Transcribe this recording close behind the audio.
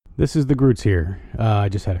This is the Groots here. I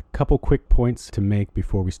just had a couple quick points to make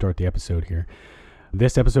before we start the episode here.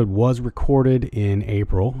 This episode was recorded in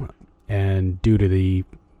April, and due to the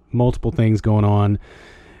multiple things going on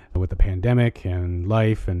with the pandemic and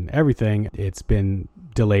life and everything, it's been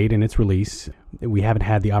delayed in its release. We haven't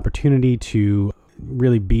had the opportunity to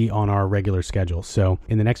really be on our regular schedule. So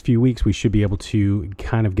in the next few weeks, we should be able to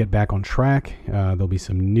kind of get back on track. There'll be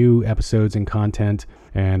some new episodes and content.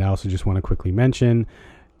 And I also just want to quickly mention,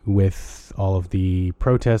 with all of the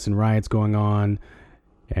protests and riots going on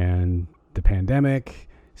and the pandemic,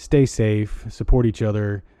 stay safe, support each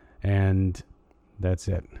other, and that's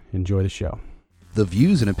it. Enjoy the show. The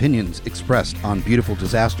views and opinions expressed on Beautiful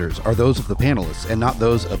Disasters are those of the panelists and not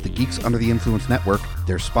those of the Geeks Under the Influence Network,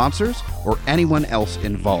 their sponsors, or anyone else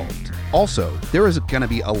involved. Also, there is going to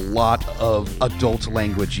be a lot of adult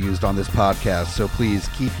language used on this podcast, so please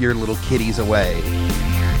keep your little kiddies away.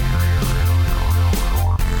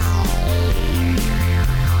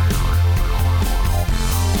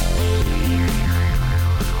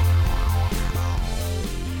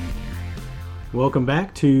 Welcome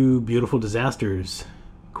back to Beautiful Disasters,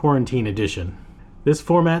 Quarantine Edition. This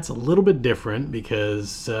format's a little bit different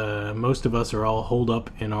because most of us are all holed up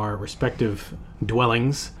in our respective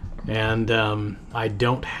dwellings, and I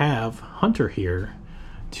don't have Hunter here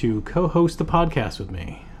to co-host the podcast with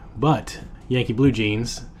me. But Yankee Blue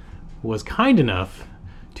Jeans was kind enough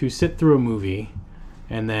to sit through a movie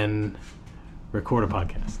and then record a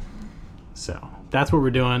podcast. So that's what we're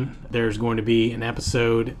doing. There's going to be an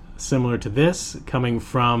episode similar to this coming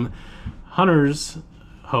from Hunter's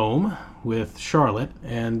home with Charlotte,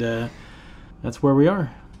 and that's where we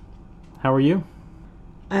are. How are you?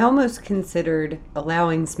 I almost considered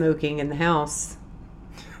allowing smoking in the house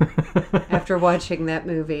after watching that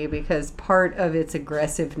movie, because part of its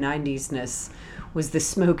aggressive 90s-ness was the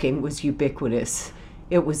smoking was ubiquitous.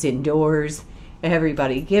 It was indoors,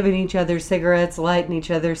 everybody giving each other cigarettes, lighting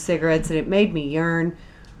each other's cigarettes, and it made me yearn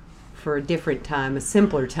for a different time, a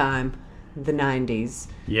simpler time, the 90s.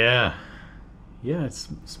 Yeah, it's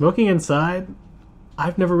smoking inside.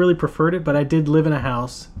 I've never really preferred it, but I did live in a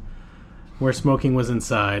house where smoking was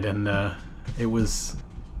inside, and it was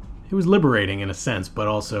liberating in a sense, but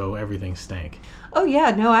also everything stank. Oh yeah,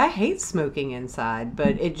 no, I hate smoking inside,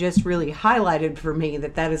 but it just really highlighted for me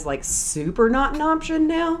that is like super not an option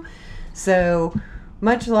now. So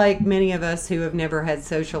much like many of us who have never had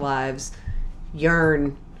social lives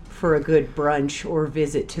yearn for a good brunch or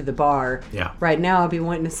visit to the bar. Yeah. Right now I'll be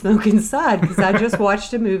wanting to smoke inside because I just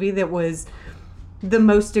watched a movie that was the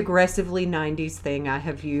most aggressively 90s thing I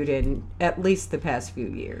have viewed in at least the past few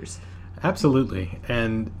years. Absolutely.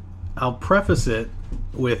 And I'll preface it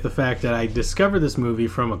with the fact that I discovered this movie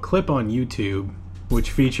from a clip on YouTube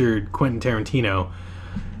which featured Quentin Tarantino.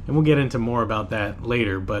 And we'll get into more about that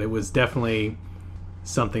later, but it was definitely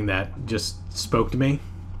something that just spoke to me.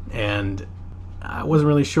 And I wasn't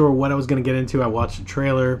really sure what I was going to get into. I watched the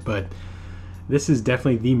trailer, but this is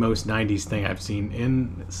definitely the most 90s thing I've seen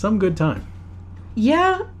in some good time.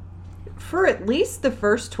 Yeah, for at least the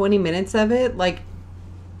first 20 minutes of it, like,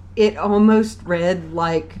 it almost read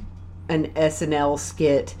like an SNL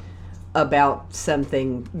skit about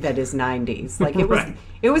something that is 90s. Like, it was Right.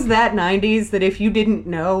 It was that 90s that if you didn't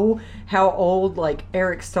know how old, like,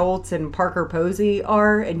 Eric Stoltz and Parker Posey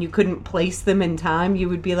are and you couldn't place them in time, you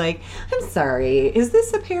would be like, I'm sorry, is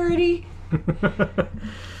this a parody?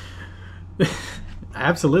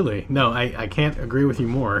 Absolutely. No, I can't agree with you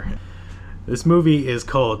more. This movie is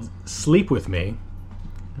called Sleep With Me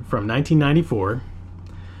from 1994,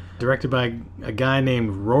 directed by a guy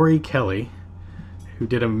named Rory Kelly, who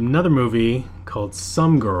did another movie called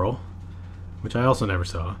Some Girl, which I also never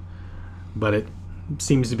saw, but it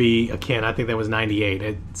seems to be akin. I think that was 98.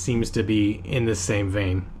 It seems to be in the same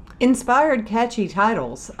vein. Inspired catchy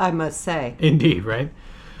titles, I must say. Indeed, right?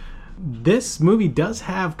 This movie does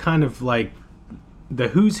have kind of like the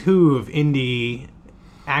who's who of indie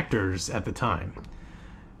actors at the time.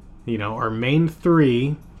 You know, our main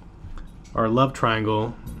three, our love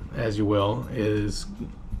triangle, as you will, is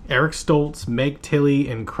Eric Stoltz, Meg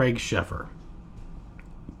Tilly, and Craig Sheffer.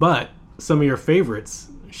 But some of your favorites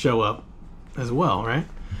show up as well, right?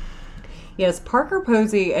 Yes, Parker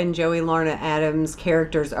Posey and Joey Larna Adams'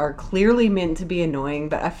 characters are clearly meant to be annoying,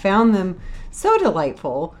 but I found them so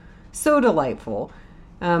delightful. So delightful.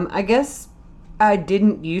 I guess I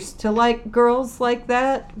didn't used to like girls like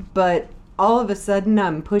that, but all of a sudden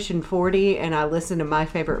I'm pushing 40 and I listen to My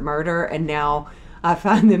Favorite Murder, and now I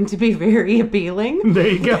find them to be very appealing. There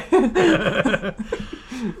you go.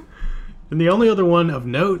 And the only other one of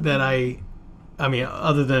note that I mean,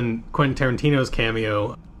 other than Quentin Tarantino's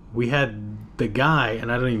cameo, we had the guy,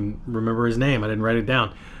 and I don't even remember his name, I didn't write it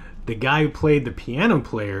down, the guy who played the piano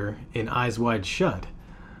player in Eyes Wide Shut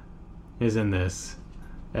is in this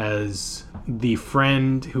as the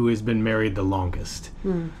friend who has been married the longest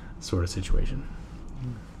sort of situation.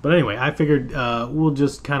 But anyway, I figured we'll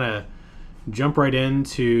just kind of jump right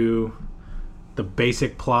into the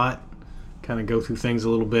basic plot, kind of go through things a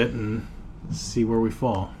little bit and see where we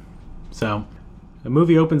fall. So the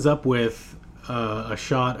movie opens up with a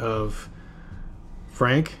shot of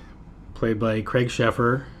Frank, played by Craig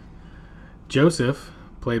Sheffer, Joseph,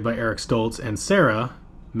 played by Eric Stoltz, and Sarah,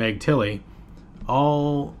 Meg Tilly,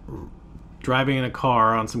 all driving in a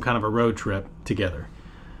car on some kind of a road trip together.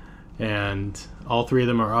 And all three of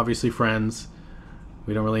them are obviously friends.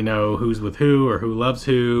 We don't really know who's with who or who loves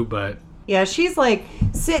who, but... Yeah, she's like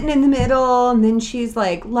sitting in the middle, and then she's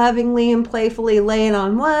like lovingly and playfully laying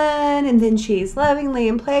on one, and then she's lovingly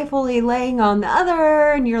and playfully laying on the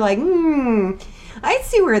other, and you're like, I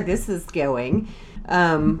see where this is going.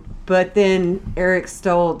 But then Eric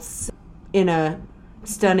Stoltz, in a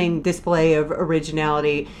stunning display of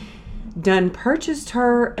originality, done purchased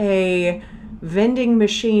her a vending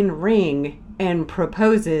machine ring and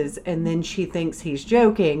proposes, and then she thinks he's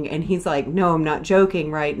joking, and he's like, no, I'm not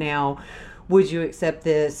joking right now. Would you accept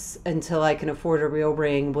this until I can afford a real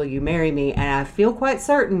ring? Will you marry me? And I feel quite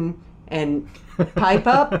certain, and pipe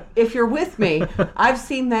up if you're with me, I've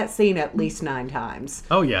seen that scene at least 9 times.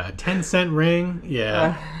 Oh yeah, a 10-cent ring,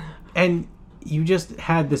 yeah. And you just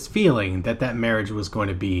had this feeling that marriage was going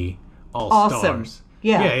to be all awesome. Stars.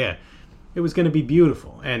 Yeah. It was going to be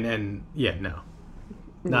beautiful, and yeah, no,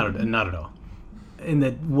 not at all. In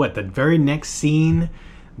the very next scene,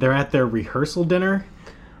 they're at their rehearsal dinner.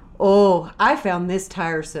 Oh, I found this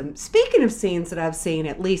tiresome. Speaking of scenes that I've seen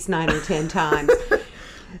at least 9 or 10 times,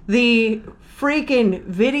 the freaking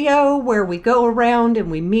video where we go around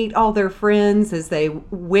and we meet all their friends as they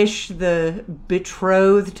wish the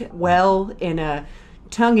betrothed well in a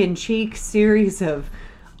tongue-in-cheek series of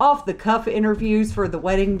off-the-cuff interviews for the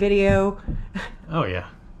wedding video. Oh, yeah.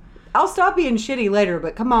 I'll stop being shitty later,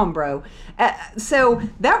 but come on, bro. So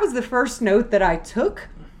that was the first note that I took.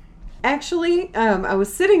 Actually, I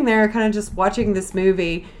was sitting there kind of just watching this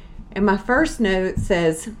movie, and my first note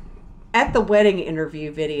says, at the wedding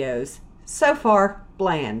interview videos, so far,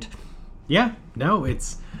 bland. Yeah, no,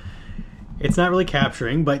 it's not really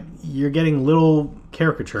capturing, but you're getting little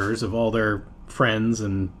caricatures of all their friends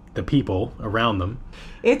and the people around them.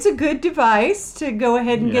 It's a good device to go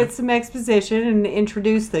ahead and get some exposition and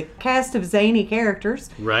introduce the cast of zany characters.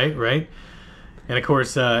 Right. And of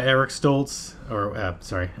course, Eric Stoltz,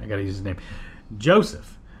 sorry, I gotta use his name,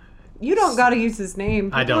 Joseph. You don't gotta use his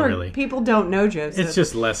name. I don't really. People don't know Joseph. It's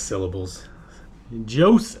just less syllables.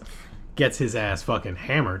 Joseph gets his ass fucking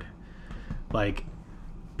hammered, like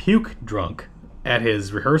puke drunk, at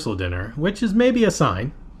his rehearsal dinner, which is maybe a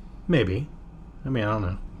sign. Maybe. I mean, I don't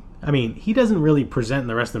know. I mean, he doesn't really present in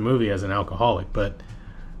the rest of the movie as an alcoholic, but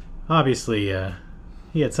obviously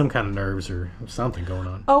he had some kind of nerves or something going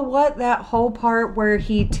on. Oh, what? That whole part where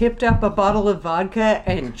he tipped up a bottle of vodka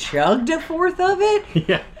and chugged a fourth of it?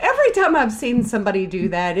 Yeah. Every time I've seen somebody do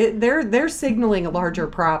that, they're signaling a larger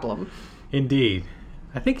problem. Indeed.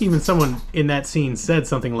 I think even someone in that scene said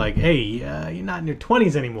something like, hey, you're not in your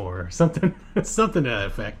 20s anymore, or something to that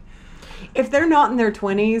effect. If they're not in their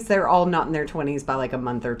 20s, they're all not in their 20s by like a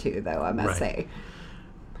month or two, though, I must say.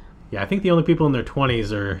 Yeah, I think the only people in their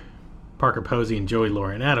 20s are Parker Posey and Joey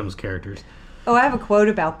Lauren Adams characters. Oh, I have a quote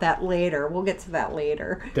about that later. We'll get to that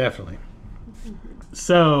later. Definitely.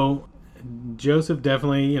 So, Joseph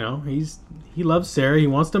definitely, he loves Sarah. He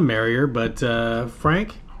wants to marry her, but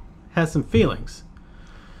Frank has some feelings.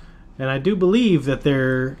 And I do believe that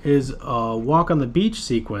there is a walk on the beach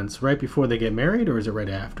sequence right before they get married, or is it right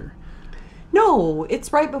after? No,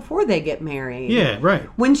 it's right before they get married. Yeah, right.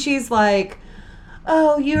 When she's like,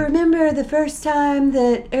 oh, you remember the first time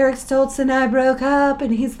that Eric Stoltz and I broke up?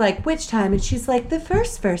 And he's like, which time? And she's like, the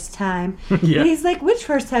first time. Yeah. And he's like, which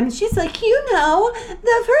first time? And she's like,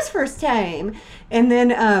 the first time. And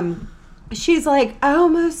then she's like, I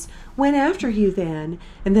almost went after you then.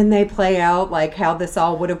 And then they play out like how this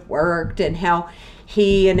all would have worked and how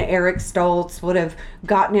he and Eric Stoltz would have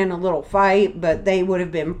gotten in a little fight, but they would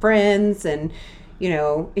have been friends. And,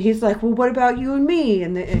 he's like, well, what about you and me?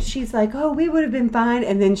 And she's like, oh, we would have been fine.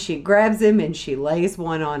 And then she grabs him and she lays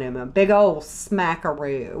one on him. A big old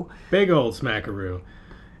smackaroo.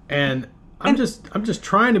 And I'm just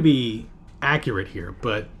trying to be accurate here,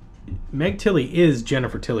 but Meg Tilly is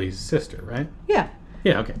Jennifer Tilly's sister, right? Yeah.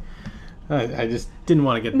 Yeah, okay. I just didn't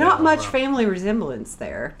want to get not much wrong. Family resemblance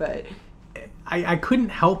there, but I couldn't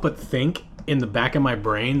help but think in the back of my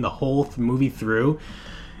brain the whole movie through,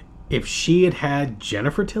 if she had had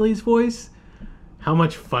Jennifer Tilly's voice, how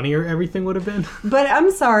much funnier everything would have been. But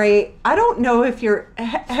I'm sorry, I don't know if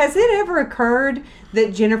has it ever occurred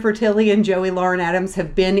that Jennifer Tilly and Joey Lauren Adams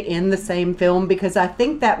have been in the same film? Because I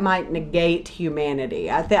think that might negate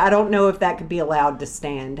humanity. I don't know if that could be allowed to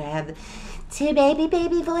stand, to have two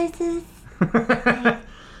baby voices.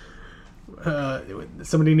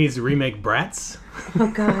 Somebody needs to remake Bratz.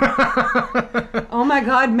 Oh, God. Oh, my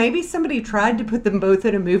God. Maybe somebody tried to put them both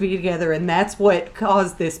in a movie together, and that's what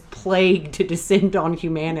caused this plague to descend on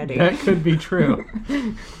humanity. That could be true.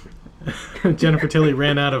 Jennifer Tilly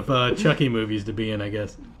ran out of Chucky movies to be in, I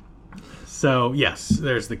guess. So, yes,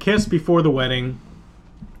 there's the kiss before the wedding.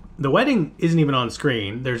 The wedding isn't even on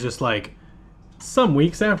screen. There's just, like, some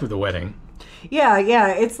weeks after the wedding. Yeah.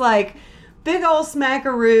 It's like... big ol'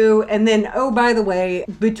 smackaroo, and then, oh, by the way,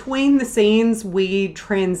 between the scenes, we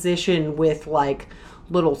transition with, like,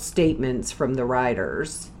 little statements from the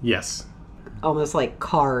writers. Yes. Almost like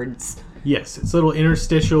cards. Yes, it's a little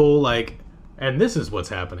interstitial, like, and this is what's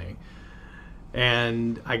happening.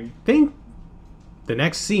 And I think the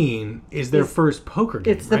next scene is their first poker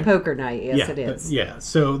game, It's the poker night, yes, it is. Yeah,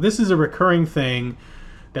 so this is a recurring thing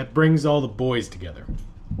that brings all the boys together.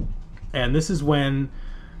 And this is when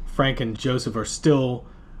Frank and Joseph are still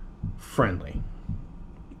friendly.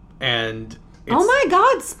 And oh my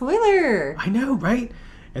God, spoiler. I know, right?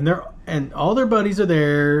 And all their buddies are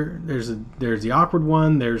there. There's the awkward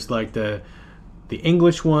one, there's like the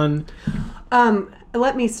English one.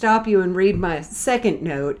 Let me stop you and read my second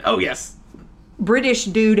note. Oh, yes. British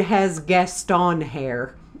dude has Gaston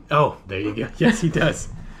hair. Oh, there you go. Yes, he does.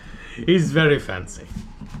 He's very fancy.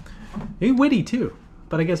 He's witty too.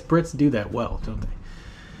 But I guess Brits do that well, don't they?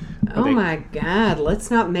 Oh my God, let's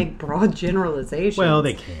not make broad generalizations. Well,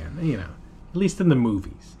 they can, at least in the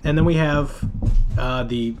movies. And then we have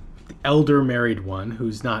the elder married one,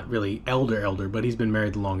 who's not really elder, but he's been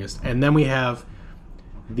married the longest. And then we have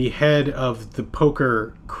the head of the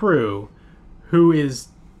poker crew, who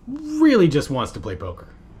really just wants to play poker.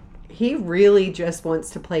 He really just wants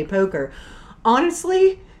to play poker.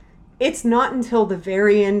 Honestly, it's not until the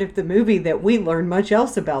very end of the movie that we learn much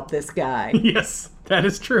else about this guy. Yes, that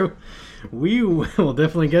is true. We will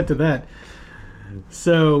definitely get to that.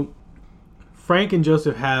 So, Frank and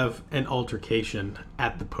Joseph have an altercation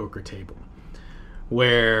at the poker table,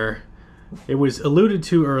 where it was alluded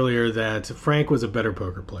to earlier that Frank was a better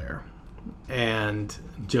poker player. And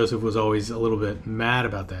Joseph was always a little bit mad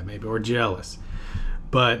about that, maybe, or jealous.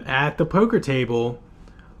 But at the poker table,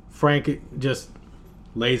 Frank just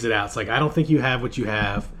lays it out. It's like, I don't think you have what you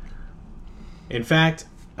have. In fact,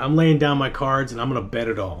 I'm laying down my cards and I'm going to bet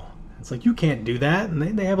it all. It's like, you can't do that. And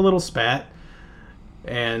they have a little spat.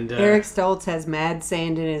 And Eric Stoltz has mad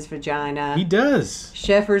sand in his vagina. He does.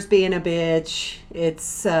 Sheffer's being a bitch.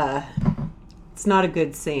 It's not a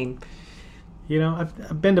good scene.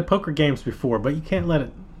 I've been to poker games before, but you can't let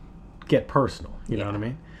it get personal. You know what I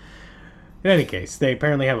mean? In any case, they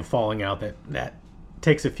apparently have a falling out that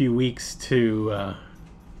takes a few weeks to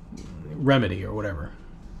remedy or whatever.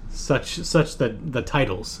 Such the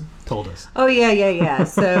titles told us. Oh, yeah.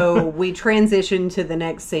 So we transition to the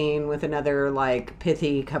next scene with another, like,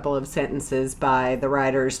 pithy couple of sentences by the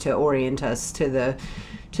writers to orient us to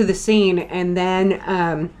the scene. And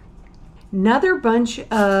then another bunch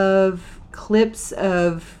of clips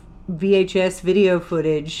of VHS video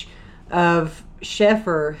footage of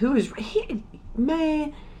Sheffer, who is... isn't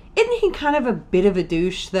he kind of a bit of a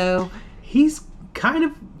douche, though? He's kind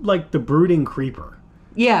of like the brooding creeper.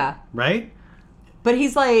 Yeah. Right? But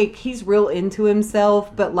he's real into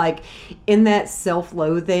himself, but like in that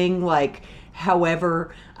self-loathing, like,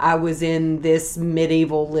 however, I was in this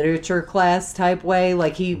medieval literature class type way.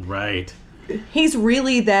 Like Right. He's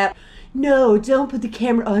really that, no, don't put the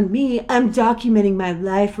camera on me. I'm documenting my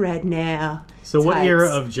life right now. So what era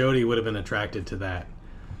of Jody would have been attracted to that?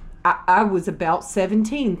 I was about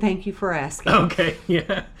 17. Thank you for asking. Okay,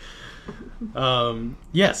 yeah.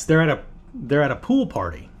 Yes, they're at a pool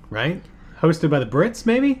party, right? Hosted by the Brits,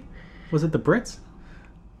 maybe? Was it the Brits?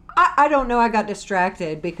 I don't know. I got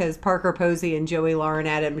distracted because Parker Posey and Joey Lauren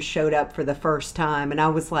Adams showed up for the first time, and I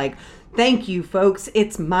was like, thank you, folks.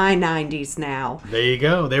 It's my 90s now. There you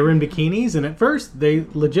go. They were in bikinis, and at first they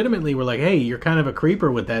legitimately were like, hey, you're kind of a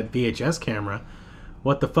creeper with that VHS camera.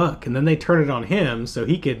 What the fuck? And then they turn it on him so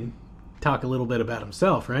he could talk a little bit about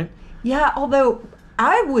himself, right? Yeah, although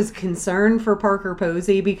I was concerned for Parker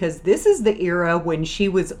Posey because this is the era when she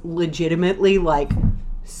was legitimately like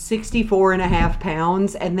 64 and a half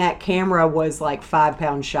pounds, and that camera was like 5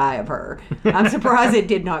 pounds shy of her. I'm surprised it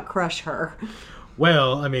did not crush her.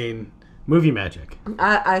 Well, I mean, Movie magic.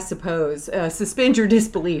 I suppose. Suspend your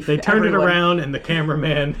disbelief. They turned everyone. it around and the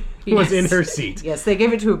cameraman was in her seat. Yes, they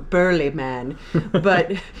gave it to a burly man.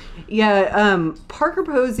 But yeah, Parker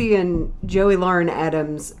Posey and Joey Lauren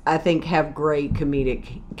Adams, I think, have great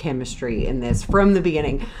comedic chemistry in this from the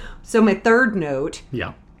beginning. So my third note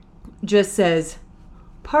just says,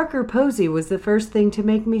 Parker Posey was the first thing to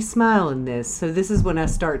make me smile in this. So this is when I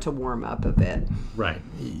start to warm up a bit. Right.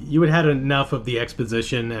 You had enough of the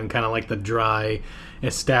exposition and kind of like the dry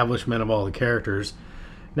establishment of all the characters.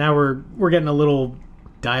 Now we're getting a little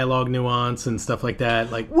dialogue nuance and stuff like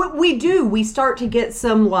that. Like we do. We start to get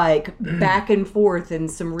some like back and forth and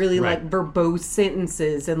some really like verbose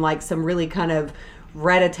sentences and like some really kind of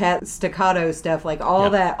rat-a-tat staccato stuff, like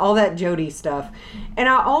all that Jodie stuff. And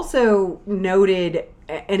I also noted,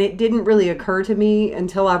 and it didn't really occur to me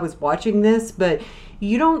until I was watching this, but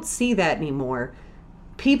you don't see that anymore.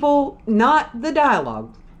 People, not the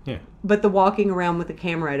dialogue, but the walking around with the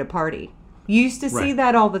camera at a party. You used to see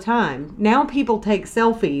that all the time. Now people take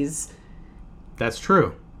selfies. That's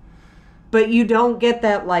true. But you don't get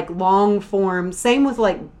that like long form. Same with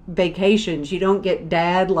like vacations. You don't get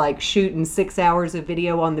dad like shooting 6 hours of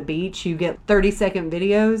video on the beach. You get 30-second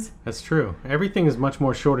videos. That's true. Everything is much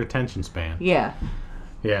more short attention span. Yeah.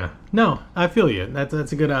 Yeah. No, I feel you.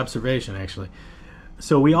 That's a good observation, actually.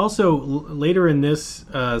 So we also, later in this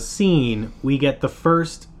scene, we get the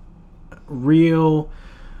first real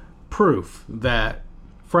proof that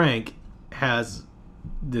Frank has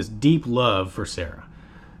this deep love for Sarah.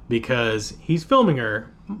 Because he's filming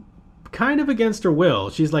her kind of against her will.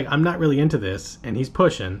 She's like, I'm not really into this. And he's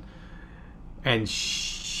pushing. And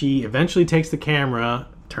she eventually takes the camera,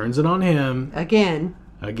 turns it on him. Again.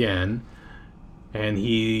 And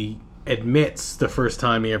he admits the first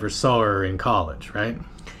time he ever saw her in college, right?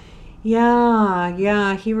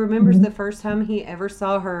 Yeah. He remembers the first time he ever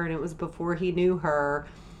saw her. And it was before he knew her.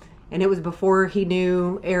 And it was before he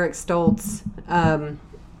knew Eric Stoltz.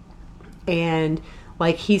 And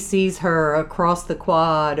like he sees her across the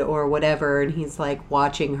quad or whatever, and he's like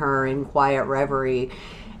watching her in quiet reverie.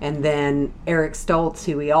 And then Eric Stoltz,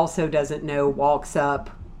 who he also doesn't know, walks up.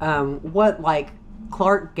 Like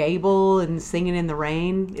Clark Gable and Singing in the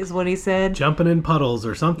Rain is what he said. Jumping in puddles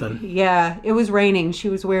or something. Yeah, it was raining. She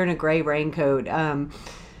was wearing a gray raincoat. But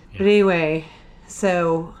anyway,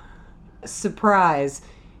 so surprise,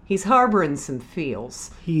 he's harboring some feels.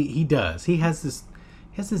 He does. He has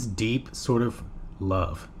this deep sort of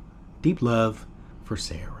deep love for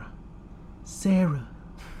Sarah.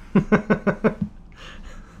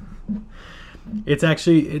 It's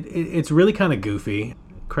actually it's really kind of goofy.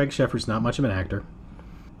 Craig Sheffer's not much of an actor.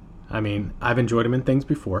 I mean, I've enjoyed him in things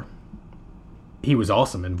before. He was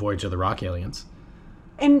awesome in Voyage of the Rock Aliens.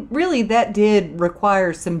 And really, that did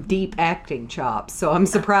require some deep acting chops. So I'm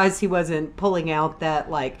surprised he wasn't pulling out that,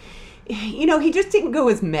 like, he just didn't go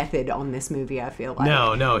as method on this movie, I feel like.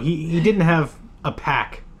 No, he didn't have a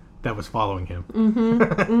pack that was following him.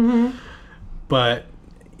 Mm-hmm. But,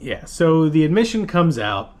 yeah, so the admission comes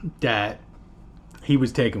out that he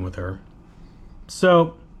was taken with her.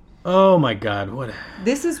 So, oh my God, what?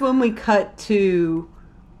 This is when we cut to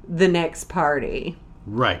the next party.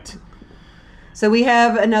 Right. So we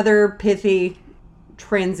have another pithy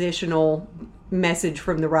transitional message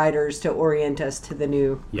from the writers to orient us to the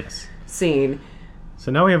new scene.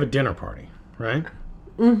 So now we have a dinner party, right?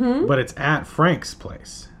 Mm-hmm. But it's at Frank's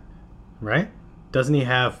place, right? Doesn't he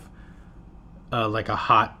have like a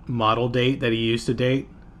hot model date that he used to date?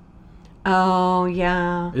 Oh,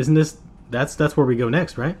 yeah. Isn't this... That's where we go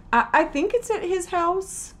next, right? I think it's at his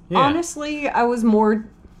house. Yeah. Honestly, I was more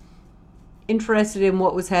interested in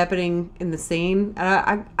what was happening in the scene.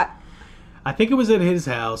 I think it was at his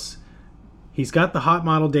house. He's got the hot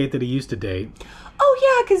model date that he used to date. Oh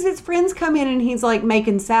yeah, because his friends come in and he's like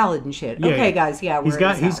making salad and shit. Yeah, okay, guys, yeah, he's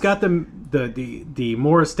got the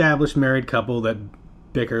more established married couple that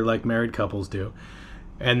bicker like married couples do,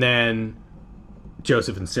 and then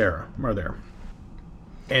Joseph and Sarah are there.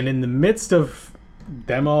 And in the midst of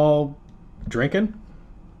them all drinking,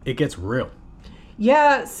 it gets real.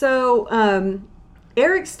 Yeah, so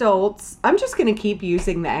Eric Stoltz, I'm just going to keep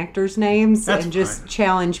using the actors' names and just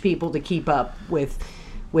challenge people to keep up with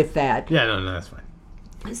that. Yeah, no, that's fine.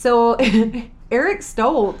 So Eric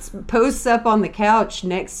Stoltz posts up on the couch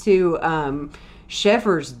next to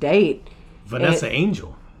Sheffer's date. Vanessa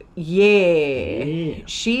Angel. Yeah.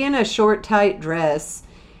 She in a short, tight dress.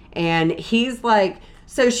 And he's like...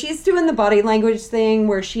 So she's doing the body language thing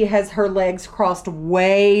where she has her legs crossed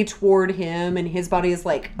way toward him and his body is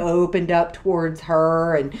like opened up towards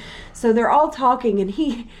her. And so they're all talking and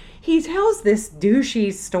he tells this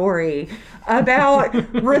douchey story about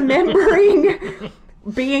remembering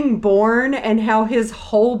being born and how his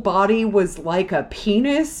whole body was like a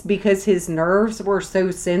penis because his nerves were so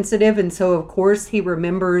sensitive. And so, of course, he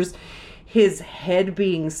remembers his head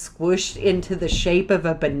being squished into the shape of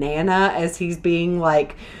a banana as he's being,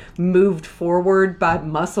 like, moved forward by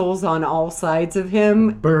muscles on all sides of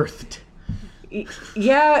him. Birthed.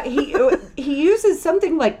 Yeah, he uses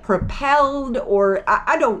something like propelled, or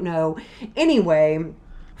I don't know. Anyway,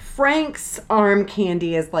 Frank's arm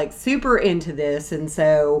candy is like super into this, and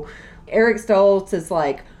so Eric Stoltz is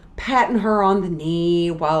like patting her on the knee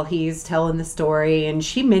while he's telling the story, and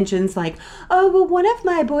she mentions like, oh, well, one of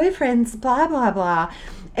my boyfriends, blah, blah, blah.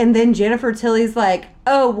 And then Jennifer Tilly's like,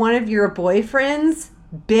 oh, one of your boyfriends?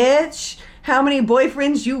 Bitch, how many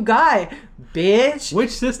boyfriends you got, bitch?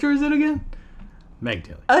 Which sister is it again? Meg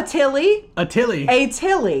Tilly. A Tilly. A Tilly. A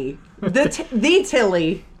Tilly. The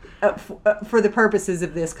Tilly. For the purposes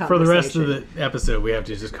of this conversation. For the rest of the episode, we have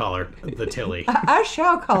to just call her the Tilly. I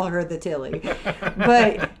shall call her the Tilly.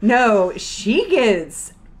 But no, she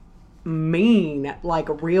gets mean,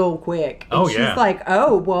 like, real quick. And she's like,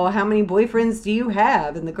 oh, well, how many boyfriends do you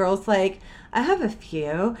have? And the girl's like, I have a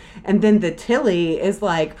few. And then the Tilly is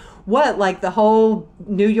like, what, like the whole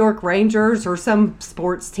New York Rangers or some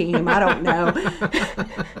sports team? I don't know.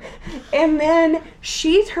 And then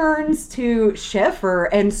she turns to Sheffer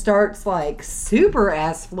and starts like super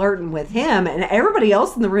ass flirting with him. And everybody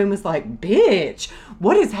else in the room is like, bitch,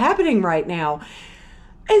 what is happening right now?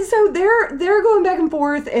 And so they're going back and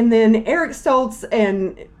forth. And then Eric Stoltz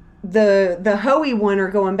and the Hoey one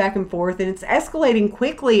are going back and forth. And it's escalating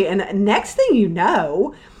quickly. And next thing you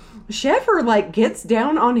know, Sheffer like gets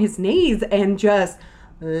down on his knees and just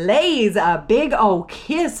lays a big old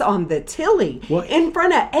kiss on the Tilly in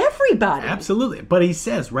front of everybody. Absolutely. But he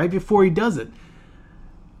says right before he does it,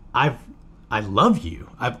 I love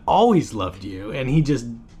you. I've always loved you. And he just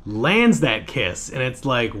lands that kiss. And it's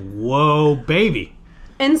like, whoa, baby.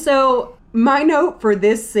 And so my note for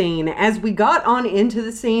this scene, as we got on into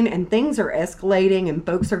the scene and things are escalating and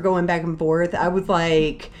folks are going back and forth, I was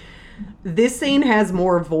like, this scene has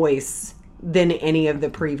more voice than any of the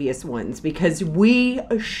previous ones because we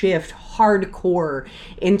shift hardcore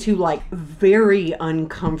into like very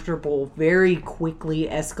uncomfortable, very quickly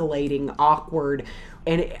escalating, awkward.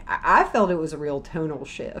 And I felt it was a real tonal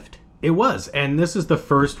shift. It was. And this is the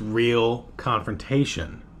first real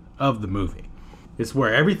confrontation of the movie. It's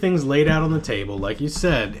where everything's laid out on the table, like you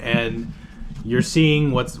said, and you're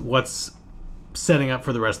seeing what's setting up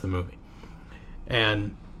for the rest of the movie.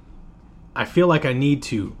 And I feel like I need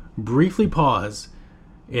to briefly pause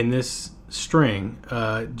in this string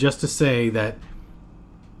just to say that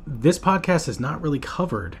this podcast has not really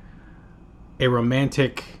covered a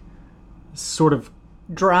romantic sort of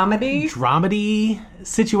dramedy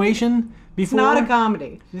situation before. It's not a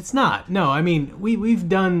comedy. It's not. No, I mean we've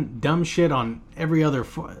done dumb shit on every other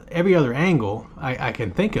angle I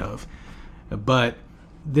can think of, but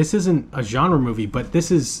this isn't a genre movie. But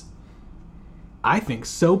this is, I think,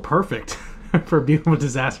 so perfect for Beautiful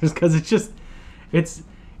Disasters because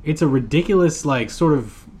it's a ridiculous, like, sort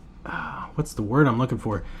of what's the word I'm looking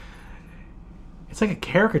for? It's like a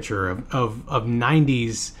caricature of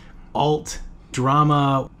 90s alt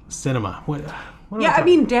drama cinema. What I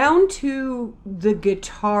mean, down to the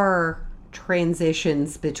guitar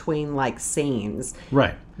transitions between like scenes.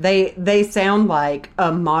 Right. They sound like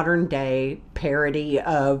a modern day parody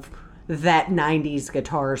of that 90s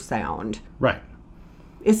guitar sound. Right.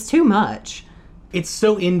 It's too much. It's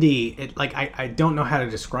so indie. I don't know how to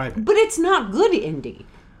describe it. But it's not good indie.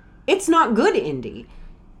 It's not good indie.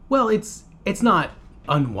 Well, it's not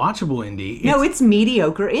unwatchable indie. No, it's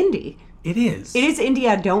mediocre indie. It is. It is indie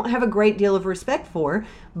I don't have a great deal of respect for,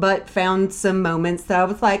 but found some moments that I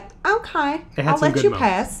was like, okay, I'll let you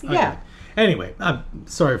pass. Okay. Yeah. Anyway, I'm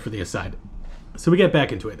sorry for the aside. So we get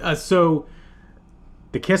back into it. So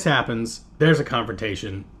the kiss happens. There's a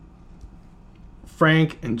confrontation.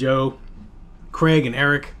 Frank and Joe, Craig and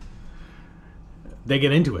Eric, they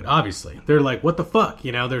get into it, obviously. They're like, what the fuck?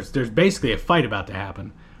 You know, there's basically a fight about to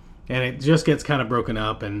happen. And it just gets kind of broken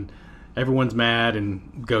up, and everyone's mad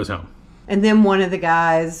and goes home. And then one of the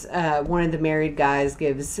guys, one of the married guys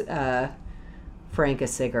gives Frank a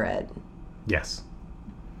cigarette. Yes.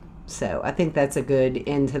 So I think that's a good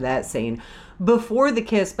end to that scene. Before the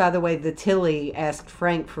kiss, by the way, the Tilly asked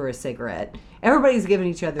Frank for a cigarette. Everybody's giving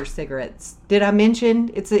each other cigarettes. Did I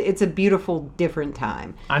mention? It's a beautiful, different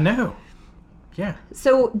time. I know. Yeah.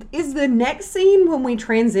 So is the next scene when we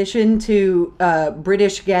transition to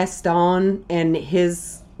British Gaston and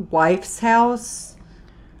his wife's house?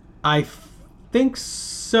 I think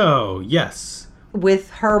so, yes. With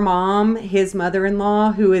her mom, his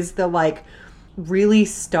mother-in-law, who is the, like, really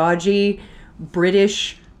stodgy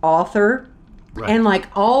British author. Right. And, like,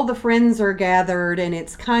 all the friends are gathered, and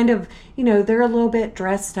it's kind of, you know, they're a little bit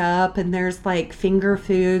dressed up, and there's, like, finger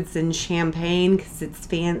foods and champagne because it's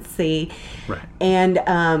fancy. Right. And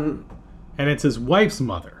it's his wife's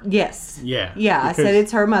mother. yes. Yeah. Yeah, I said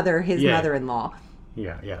it's her mother, his mother-in-law.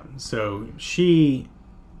 Yeah. So she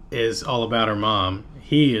is all about her mom.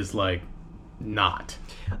 He is, like, not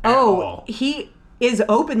at all. He is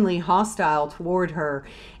openly hostile toward her,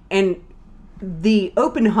 and the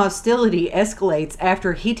open hostility escalates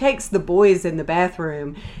after he takes the boys in the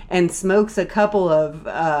bathroom and smokes a couple of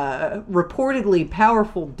reportedly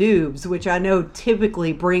powerful doobs, which I know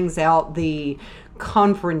typically brings out the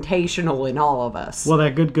confrontational in all of us. Well,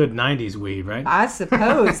 that good 90s weed, right? I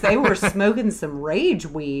suppose they were smoking some rage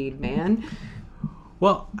weed, man.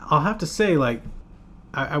 Well, I'll have to say, like,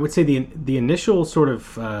 I would say the initial sort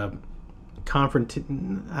of I don't want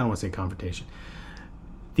to say confrontation.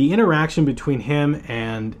 The interaction between him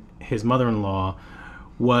and his mother-in-law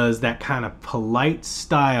was that kind of polite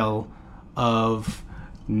style of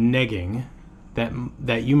negging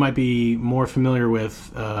that you might be more familiar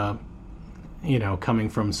with, coming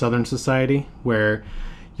from Southern society, where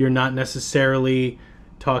you're not necessarily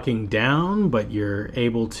talking down, but you're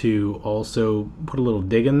able to also put a little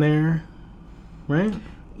dig in there, right?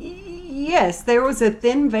 Yes, there was a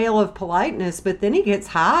thin veil of politeness, but then he gets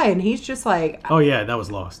high and he's just like, oh yeah, that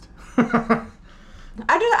was lost.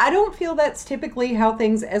 I don't feel that's typically how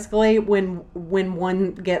things escalate when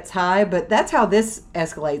one gets high, but that's how this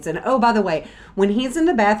escalates. And oh, by the way, when he's in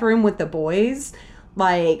the bathroom with the boys,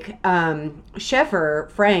 like,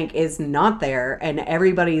 Sheffer, Frank, is not there, and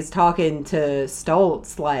everybody's talking to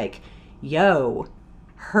Stoltz like, yo,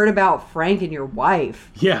 heard about Frank and your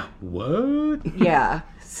wife. Yeah. What? Yeah.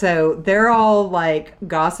 So they're all, like,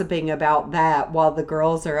 gossiping about that while the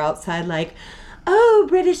girls are outside like, oh,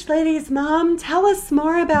 British Lady's mom, tell us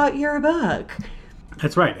more about your book.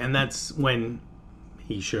 That's right. And that's when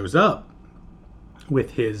he shows up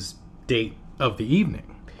with his date of the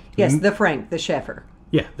evening. Yes, the Frank, the Sheffer.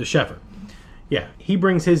 Yeah, the Sheffer. Yeah, he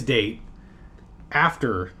brings his date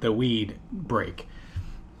after the weed break.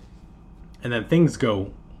 And then things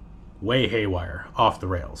go way haywire, off the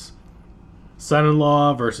rails.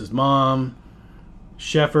 Son-in-law versus mom,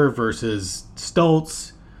 Sheffer versus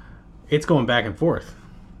Stoltz. It's going back and forth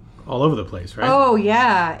all over the place, right? Oh,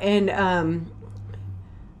 yeah. And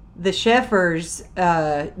the Sheffer's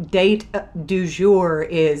date du jour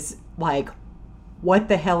is like, what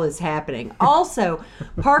the hell is happening? Also,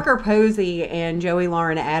 Parker Posey and Joey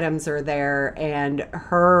Lauren Adams are there, and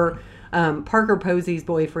her Parker Posey's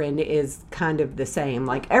boyfriend is kind of the same.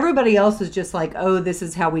 Like, everybody else is just like, oh, this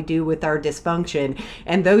is how we do with our dysfunction.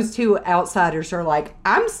 And those two outsiders are like,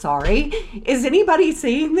 I'm sorry, is anybody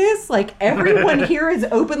seeing this? Like, everyone here is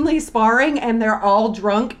openly sparring, and they're all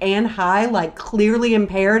drunk and high, like, clearly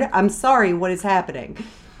impaired. I'm sorry, what is happening?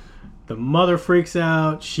 The mother freaks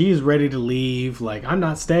out. She's ready to leave. Like, I'm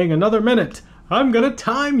not staying another minute. I'm going to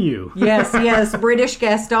time you. Yes. British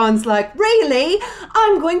Gaston's like, really?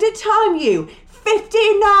 I'm going to time you.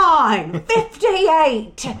 59,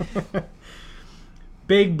 58.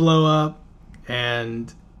 Big blow up.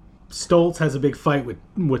 And Stoltz has a big fight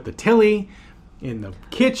with the Tilly in the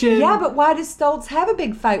kitchen. Yeah, but why does Stoltz have a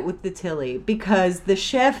big fight with the Tilly? Because the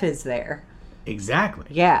chef is there. Exactly.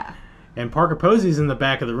 Yeah. And Parker Posey's in the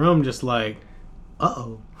back of the room just like,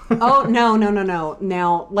 uh-oh. Oh, no.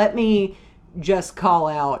 Now, let me just call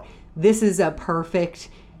out, this is a perfect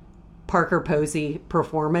Parker Posey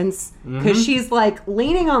performance. Because she's like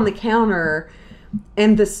leaning on the counter,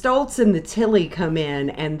 and the Stoltz and the Tilly come in,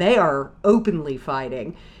 and they are openly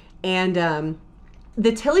fighting. And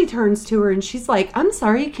the Tilly turns to her, and she's like, I'm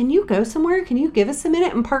sorry, can you go somewhere? Can you give us a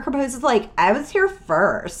minute? And Parker Posey's like, I was here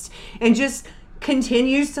first. And just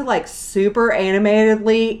continues to, like, super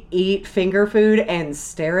animatedly eat finger food and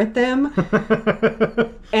stare at them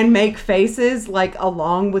and make faces, like,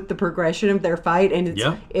 along with the progression of their fight. And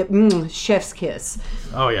it's chef's kiss.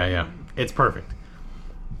 Oh, yeah. It's perfect.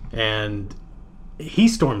 And he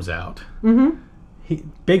storms out.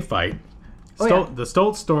 Big fight. The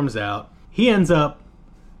Stoltz storms out. He ends up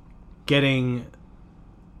getting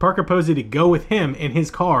Parker Posey to go with him in his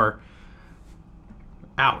car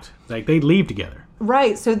out. Like, they leave together.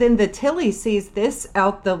 Right. So then the Tilly sees this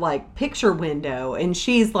out the, like, picture window, and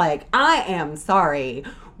she's like, I am sorry.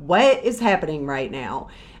 What is happening right now?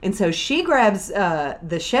 And so she grabs the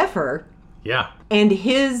Sheffer. Yeah. And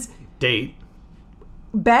his date.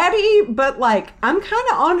 Baddie, but, like, I'm kind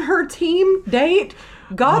of on her team date.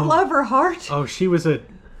 God love her heart. Oh, she was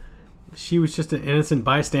just an innocent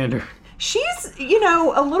bystander. She's,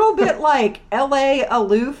 a little bit like L.A.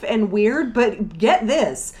 aloof and weird, but get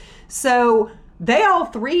this. So they all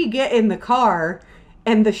three get in the car,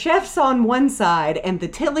 and the chef's on one side, and the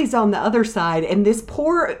Tilly's on the other side, and this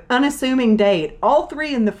poor, unassuming date, all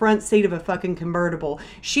three in the front seat of a fucking convertible.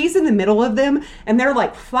 She's in the middle of them, and they're,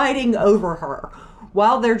 like, fighting over her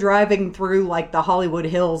while they're driving through, like, the Hollywood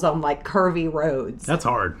Hills on, like, curvy roads. That's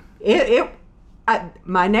hard.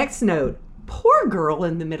 My next note, poor girl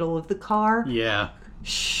in the middle of the car. Yeah.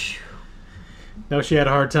 Shh. No, she had a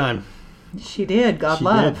hard time. She did, God She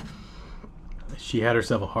love. did. She had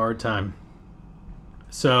herself a hard time.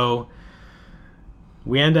 So,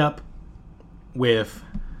 we end up with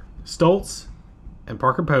Stoltz and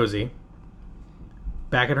Parker Posey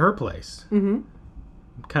back at her place. Mm-hmm.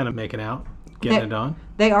 Kind of making out, getting it on.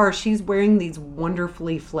 They are. She's wearing these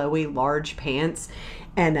wonderfully flowy, large pants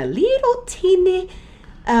and a little teeny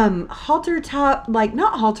halter top, like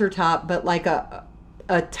not halter top, but like a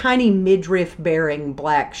tiny midriff bearing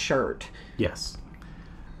black shirt. Yes.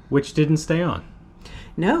 Which didn't stay on.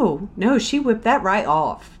 No, she whipped that right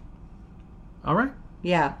off. All right.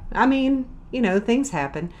 Yeah. I mean, things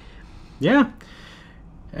happen. Yeah.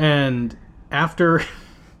 And after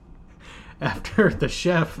the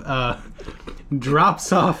chef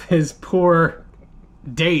drops off his poor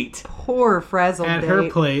date Poor frazzled at date. her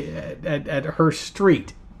place at her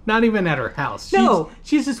street, not even at her house. No.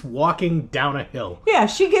 She's just walking down a hill. Yeah,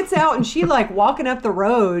 she gets out and she like walking up the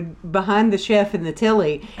road behind the chef and the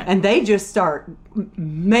Tilly, and they just start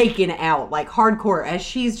making out like hardcore as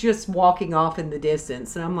she's just walking off in the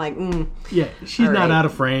distance. And I'm like, Yeah, she's All not right. out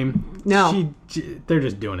of frame. No. They're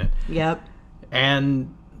just doing it. Yep.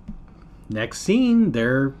 And next scene,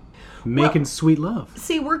 they're making sweet love.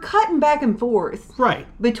 See, we're cutting back and forth Right.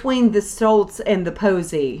 between the Stoltz and the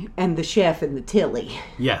Posey and the chef and the Tilly.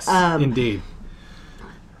 Yes, indeed.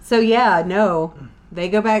 So yeah, no, they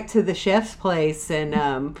go back to the chef's place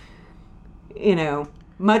and,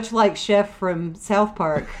 much like Chef from South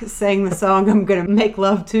Park sang the song, I'm going to make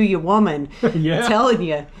love to you, woman. Yeah. I'm telling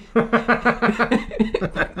you.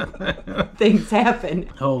 Things happen.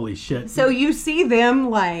 Holy shit. So you see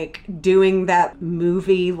them like doing that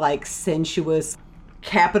movie, like sensuous,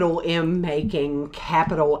 capital M making,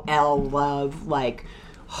 capital L love, like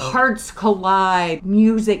hearts collide,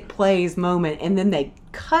 music plays moment, and then they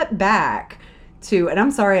cut back to, and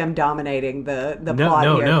I'm sorry I'm dominating the plot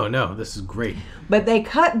here. No, this is great. But they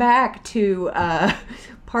cut back to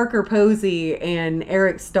Parker Posey and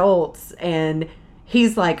Eric Stoltz, and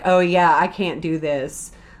he's like, oh yeah, I can't do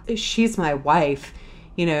this. She's my wife.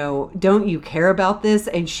 Don't you care about this?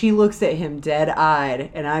 And she looks at him dead-eyed,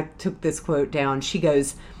 and I took this quote down. She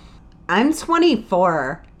goes, I'm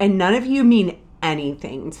 24, and none of you mean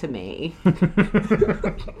anything to me.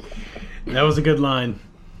 That was a good line.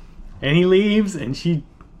 And he leaves, and she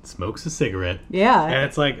smokes a cigarette. Yeah. And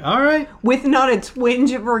it's like, all right. With not a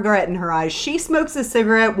twinge of regret in her eyes. She smokes a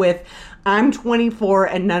cigarette with, I'm 24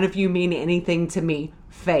 and none of you mean anything to me,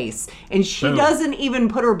 face. And she Boom. doesn't even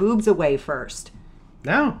put her boobs away first.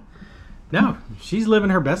 No, she's living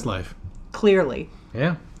her best life. Clearly.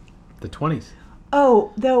 Yeah, the 20s.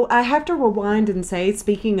 Oh, though I have to rewind and say,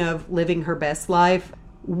 speaking of living her best life,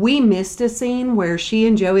 we missed a scene where she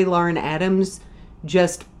and Joey Lauren Adams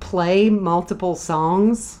just play multiple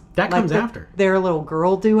songs. That comes after. Their little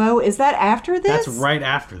girl duo. Is that after this? That's right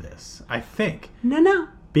after this, I think. No.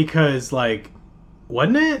 Because,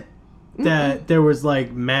 wasn't it that there was,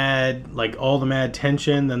 mad, all the mad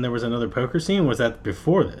tension, then there was another poker scene? Was that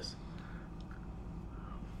before this?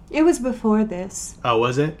 It was before this. Oh,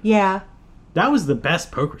 was it? Yeah. That was the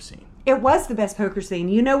best poker scene. It was the best poker scene.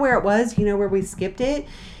 You know where it was? You know where we skipped it?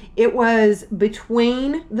 It was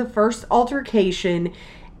between the first altercation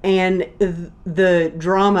and the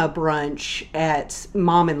drama brunch at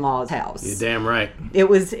mom-in-law's house. You're damn right. It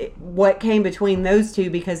was what came between those two,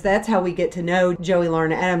 because that's how we get to know Joey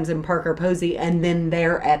Lauren Adams and Parker Posey, and then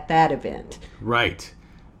they're at that event. Right.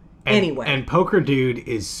 Anyway. And Poker Dude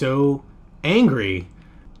is so angry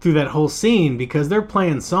through that whole scene because they're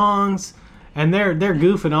playing songs and they're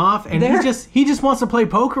goofing off, and he just wants to play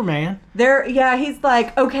poker, man. He's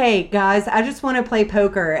like, okay, guys, I just want to play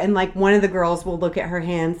poker. And one of the girls will look at her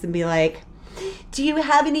hands and be like, do you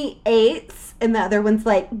have any eights? And the other one's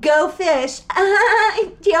like, go fish.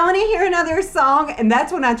 Do you want to hear another song? And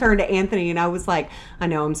that's when I turned to Anthony and I was like, I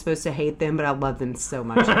know I'm supposed to hate them, but I love them so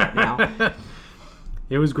much right now.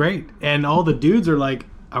 It was great. And all the dudes are like,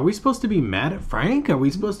 are we supposed to be mad at Frank? Are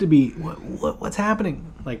we supposed to be, what's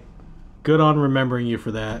happening? Good on remembering you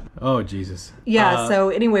for that. Oh, Jesus. Yeah, so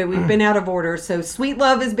anyway, we've been out of order. So Sweet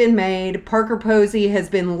Love has been made. Parker Posey has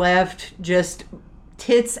been left just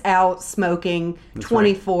tits out smoking. That's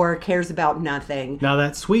 24, right. Cares about nothing. Now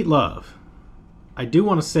that Sweet Love, I do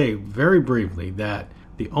want to say very briefly that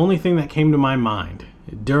the only thing that came to my mind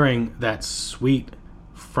during that sweet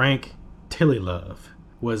Frank Tilly love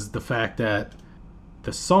was the fact that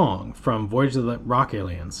the song from Voyage of the Rock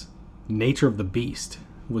Aliens, Nature of the Beast,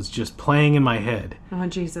 was just playing in my head. Oh,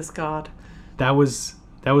 Jesus God. That was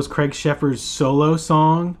Craig Sheffer's solo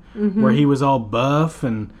song, where he was all buff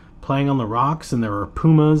and playing on the rocks and there were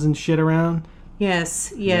pumas and shit around.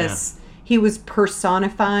 Yes. Yeah. He was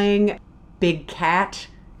personifying Big Cat.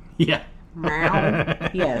 Yeah. Meow.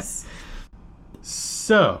 Yes.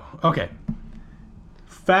 So, okay.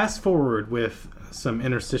 Fast forward with some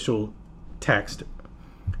interstitial text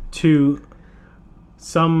to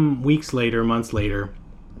some weeks later, months later,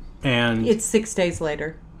 and... It's 6 days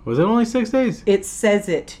later. Was it only 6 days? It says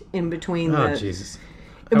it in between Oh, Jesus.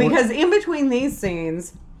 Because in between these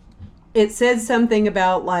scenes, it said something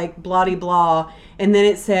about, like, blah-de-blah, and then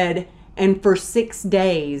it said, and for 6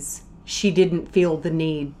 days, she didn't feel the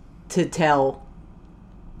need to tell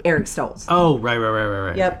Eric Stoltz. Oh,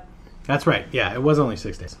 right. Yep. That's right. Yeah, it was only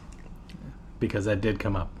 6 days. Because that did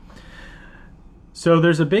come up. So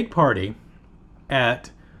there's a big party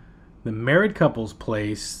at the married couple's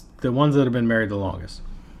place, the ones that have been married the longest.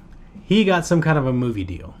 He got some kind of a movie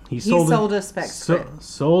deal. He sold a spec script.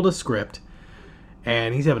 Sold a script,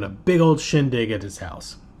 and he's having a big old shindig at his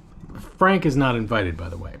house. Frank is not invited, by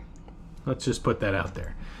the way. Let's just put that out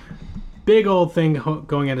there. Big old thing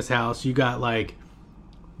going at his house. You got, like,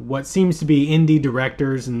 what seems to be indie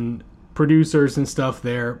directors and producers and stuff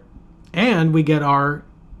there. And we get our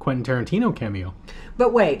Quentin Tarantino cameo.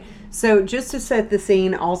 But wait, so just to set the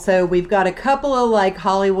scene also, we've got a couple of, like,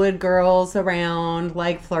 Hollywood girls around,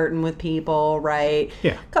 like, flirting with people, right?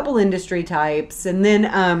 Yeah. A couple industry types. And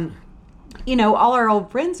then, you know, all our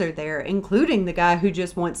old friends are there, including the guy who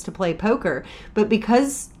just wants to play poker. But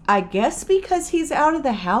because he's out of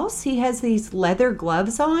the house, he has these leather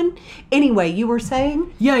gloves on. Anyway, you were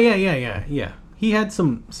saying? Yeah. He had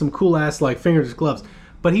some cool-ass, like, fingerless gloves.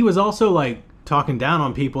 But he was also, like, talking down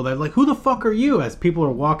on people that, like, who the fuck are you? As people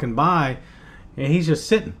are walking by, and he's just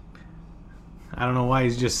sitting. I don't know why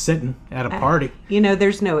he's just sitting at a party. You know,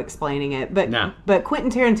 there's no explaining it. But no. But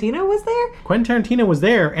Quentin Tarantino was there? Quentin Tarantino was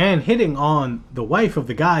there and hitting on the wife of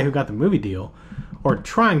the guy who got the movie deal. Or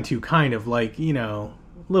trying to, kind of, like, you know,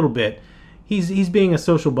 a little bit. He's being a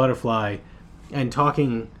social butterfly and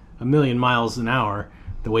talking a million miles an hour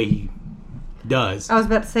the way he does. I was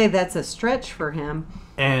about to say that's a stretch for him.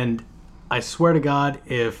 And I swear to God,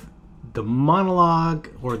 if the monologue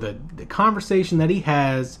or the conversation that he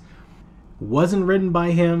has wasn't written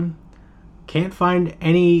by him, can't find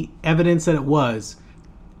any evidence that it was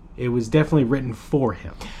definitely written for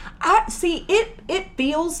him. It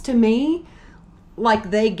feels to me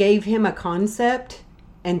like they gave him a concept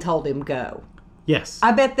and told him go. Yes.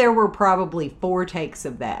 I bet there were probably 4 takes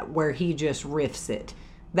of that where he just riffs it.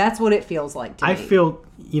 That's what it feels like to me.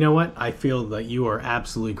 You know what? I feel that you are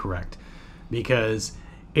absolutely correct. Because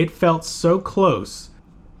it felt so close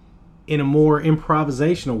in a more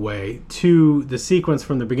improvisational way to the sequence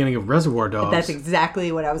from the beginning of Reservoir Dogs. That's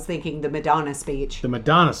exactly what I was thinking, the Madonna speech.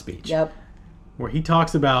 Yep. Where he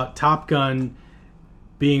talks about Top Gun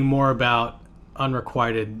being more about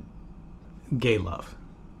unrequited gay love.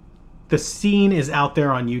 The scene is out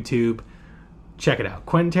there on YouTube. Check it out.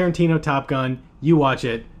 Quentin Tarantino, Top Gun. You watch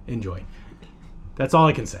it. Enjoy. That's all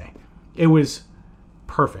I can say. It was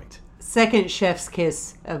perfect. Second chef's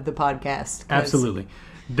kiss of the podcast. Absolutely.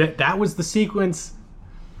 That was the sequence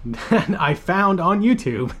that I found on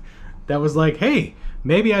YouTube that was like, hey,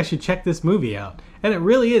 maybe I should check this movie out. And it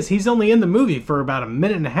really is. He's only in the movie for about a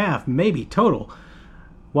minute and a half, maybe total,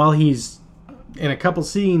 while he's in a couple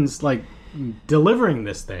scenes, like, delivering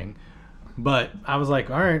this thing. But I was like,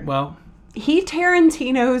 all right, well... He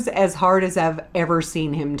Tarantino's as hard as I've ever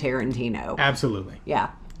seen him Tarantino. Absolutely.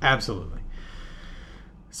 Yeah. Absolutely.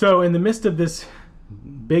 So, in the midst of this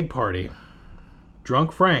big party,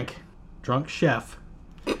 drunk chef,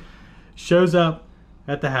 shows up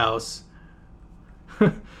at the house.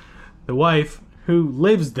 The wife, who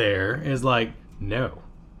lives there, is like, no,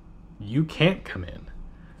 you can't come in.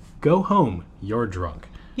 Go home. You're drunk.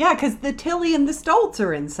 Yeah, because the Tilly and the Stoltz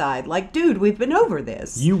are inside. Like, dude, we've been over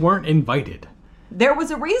this. You weren't invited. There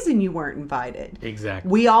was a reason you weren't invited. Exactly.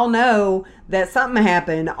 We all know that something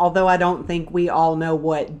happened, although I don't think we all know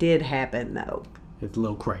what did happen, though. It's a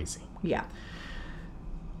little crazy. Yeah.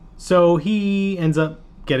 So he ends up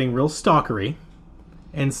getting real stalkery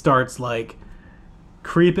and starts like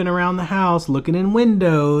creeping around the house, looking in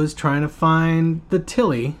windows, trying to find the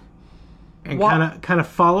Tilly, and kind of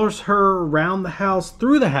follows her around the house,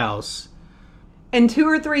 through the house. And 2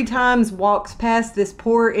 or 3 times walks past this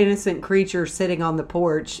poor innocent creature sitting on the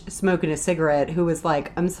porch smoking a cigarette who was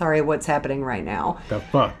like, I'm sorry, what's happening right now? The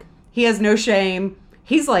fuck? He has no shame.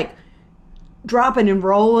 He's like dropping and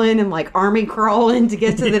rolling and like army crawling to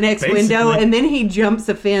get to the next window. And then he jumps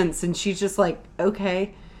a fence and she's just like,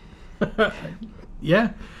 okay.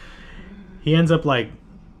 Yeah. He ends up like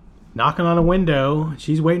knocking on a window.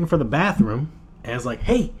 She's waiting for the bathroom. And it's like,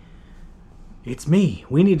 hey, it's me.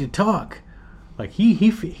 We need to talk. Like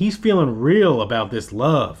he's feeling real about this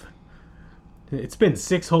love. It's been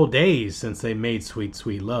 6 whole days since they made sweet,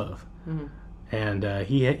 sweet love. Mm-hmm. And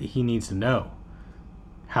he needs to know,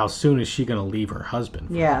 how soon is she going to leave her husband?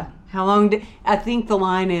 Yeah. How long? I think the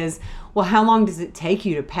line is, well, how long does it take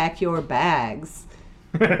you to pack your bags?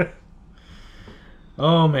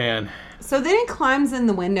 Oh, man. So then he climbs in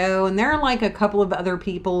the window, and there are like a couple of other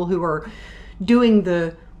people who are doing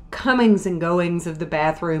the comings and goings of the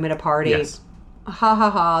bathroom at a party. Yes. Ha ha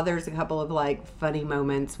ha. There's a couple of like funny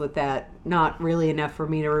moments with that. Not really enough for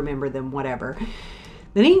me to remember them, whatever.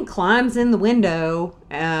 Then he climbs in the window.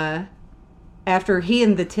 After he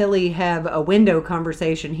and the Tilly have a window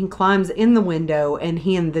conversation, he climbs in the window and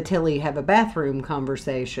he and the Tilly have a bathroom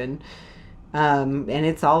conversation. And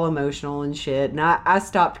it's all emotional and shit. And I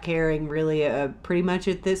stopped caring really pretty much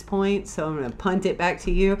at this point. So I'm going to punt it back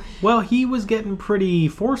to you. Well, he was getting pretty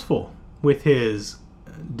forceful with his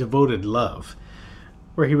devoted love.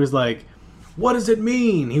 Where he was like, what does it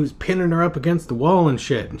mean? He was pinning her up against the wall and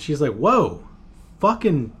shit. And she's like, whoa,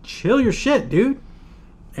 fucking chill your shit, dude.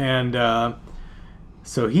 And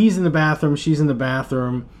so he's in the bathroom. She's in the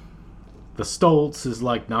bathroom. The Stoltz is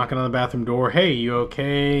like knocking on the bathroom door. Hey, you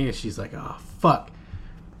okay? And she's like, oh, fuck.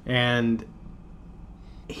 And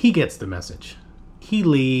he gets the message. He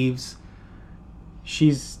leaves.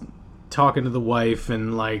 She's talking to the wife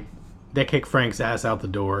and like they kick Frank's ass out the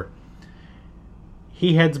door.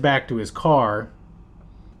 He heads back to his car.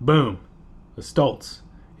 Boom. The Stoltz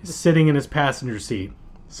is sitting in his passenger seat.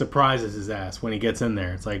 Surprises his ass when he gets in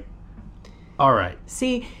there. It's like, all right.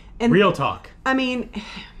 See, and real talk. I mean,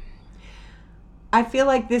 I feel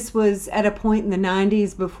like this was at a point in the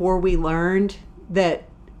 90s before we learned that,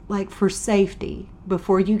 like, for safety,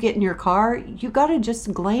 before you get in your car, you got to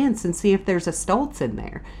just glance and see if there's a Stoltz in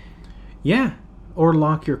there. Yeah. Or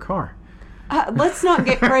lock your car. Let's not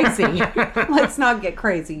get crazy. Let's not get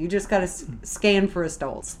crazy. You just got to scan for a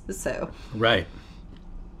Stoltz. So. Right.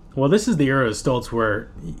 Well, this is the era of Stoltz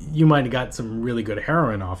where you might have got some really good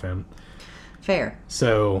heroin off him. Fair.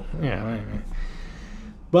 So, yeah.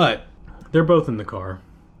 But they're both in the car.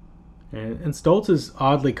 And Stoltz is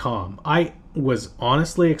oddly calm. I was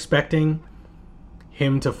honestly expecting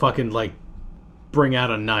him to fucking, like, bring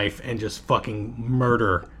out a knife and just fucking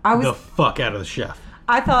murder the fuck out of the chef.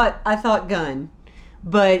 I thought gun.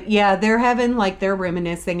 But, yeah, they're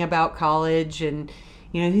reminiscing about college and...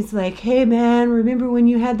 You know, he's like, hey, man, remember when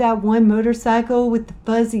you had that one motorcycle with the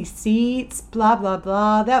fuzzy seats? Blah, blah,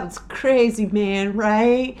 blah. That was crazy, man,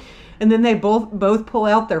 right? And then they both pull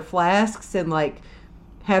out their flasks and, like,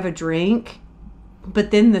 have a drink.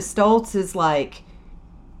 But then the Stoltz is like,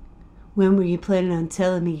 when were you planning on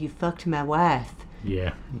telling me you fucked my wife?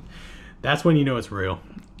 Yeah. That's when you know it's real.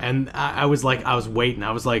 And I was waiting.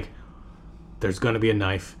 I was like, there's going to be a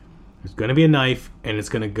knife. There's going to be a knife, and it's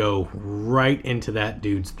going to go right into that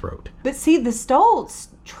dude's throat. But see, the Stoltz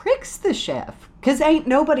tricks the chef, because ain't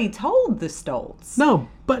nobody told the Stoltz. No,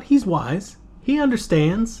 but he's wise. He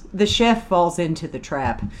understands. The chef falls into the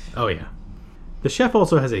trap. Oh, yeah. The chef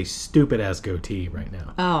also has a stupid-ass goatee right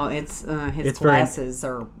now. Oh, his glasses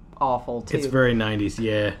are awful, too. It's very 90s,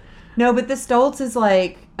 yeah. No, but the Stoltz is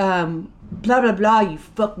like, blah, blah, blah, you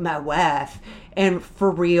fucked my wife. And for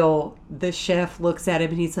real, the chef looks at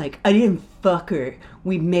him and he's like, I didn't fuck her.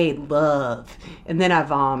 We made love. And then I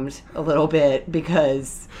vomed a little bit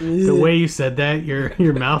because... The way you said that,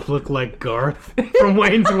 your mouth looked like Garth from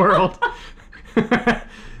Wayne's World.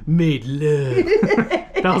 Made love.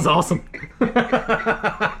 That was awesome.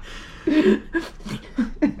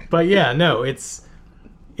 But yeah, no, it's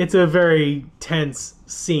a very tense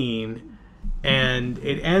scene. And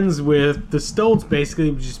it ends with the Stoltz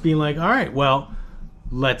basically just being like, all right, well,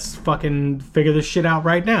 let's fucking figure this shit out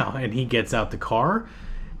right now. And he gets out the car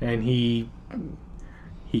and he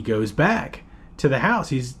goes back to the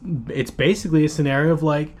house. It's basically a scenario of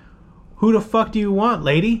like, who the fuck do you want,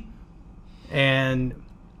 lady? And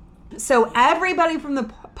so everybody from the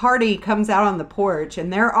party comes out on the porch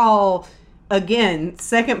and they're all, again,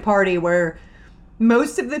 second party where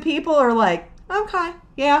most of the people are like, okay,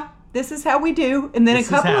 yeah, this is how we do. And then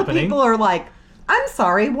This a is couple of happening. people are like, I'm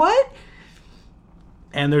sorry, what?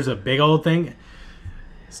 And there's a big old thing.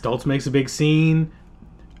 Stoltz makes a big scene.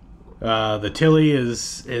 The Tilly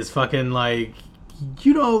is fucking like,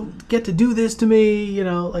 you don't get to do this to me, you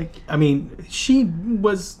know, like, I mean, she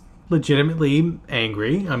was legitimately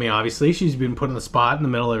angry. I mean, obviously, she's been put on the spot in the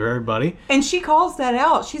middle of everybody. And she calls that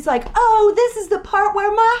out. She's like, oh, this is the part where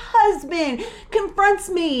my husband confronts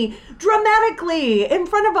me dramatically in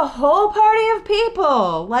front of a whole party of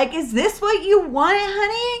people. Like, is this what you wanted,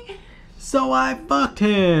 honey? So I fucked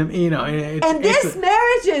him, you know. And this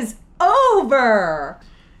marriage is over.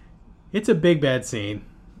 It's a big bad scene,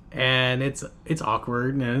 and it's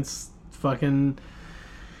awkward, and it's fucking.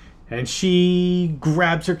 And she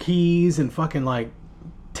grabs her keys and fucking like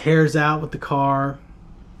tears out with the car,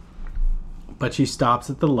 but she stops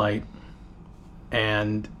at the light,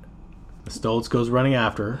 and Stoltz goes running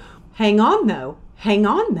after her. Hang on, though.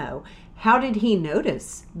 How did he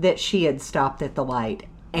notice that she had stopped at the light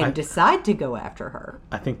and decide to go after her?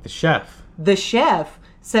 I think the chef. The chef.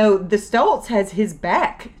 So the Stoltz has his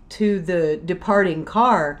back to the departing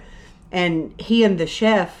car, and he and the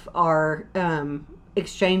chef are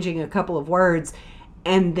exchanging a couple of words,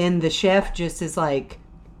 and then the chef just is like,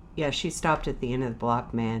 yeah, she stopped at the end of the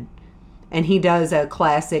block, man. And he does a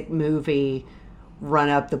classic movie run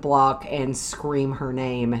up the block and scream her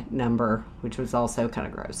name number, which was also kind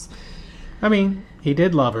of gross. I mean, he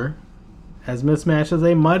did love her, as mismatched as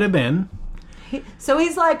they might have been. So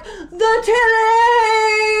he's like, the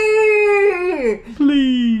Tilly!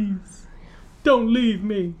 Please, don't leave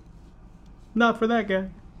me. Not for that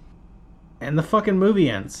guy. And the fucking movie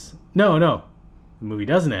ends. No. The movie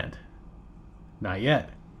doesn't end. Not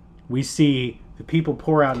yet. We see the people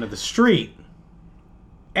pour out into the street.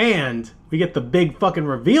 And we get the big fucking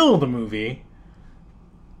reveal of the movie.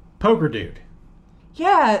 Poker dude.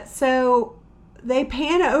 Yeah, so they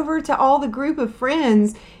pan over to all the group of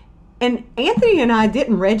friends, and Anthony and I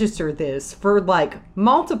didn't register this for like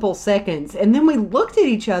multiple seconds, and then we looked at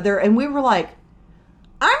each other and we were like,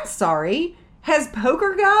 I'm sorry, has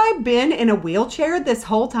Poker Guy been in a wheelchair this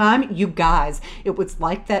whole time? You guys, it was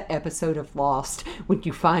like that episode of Lost when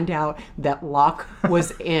you find out that Locke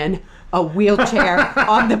was in a wheelchair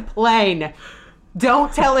on the plane.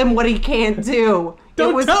 Don't tell him what he can't do.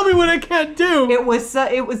 Don't tell me what I can't do. It was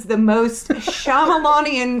the most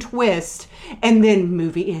Shyamalanian twist, and then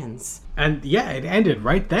movie ends. And yeah, it ended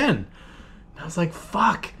right then. I was like,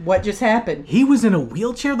 fuck. What just happened? He was in a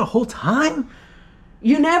wheelchair the whole time?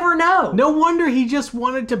 You never know. No wonder he just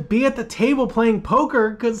wanted to be at the table playing poker,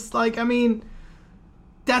 because, like, I mean,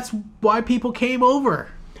 that's why people came over.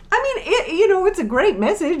 I mean, it's a great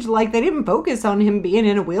message. Like, they didn't focus on him being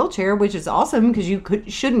in a wheelchair, which is awesome because you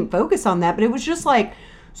shouldn't focus on that. But it was just like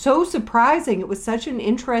so surprising. It was such an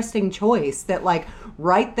interesting choice that, like,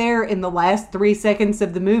 right there in the last 3 seconds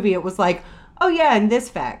of the movie, it was like, oh yeah, and this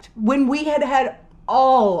fact, when we had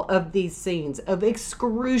all of these scenes of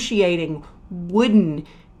excruciating wooden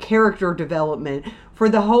character development for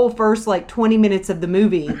the whole first like 20 minutes of the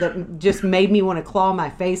movie that just made me want to claw my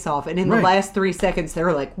face off, and in the last 3 seconds they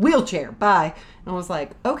were like, wheelchair, bye. And I was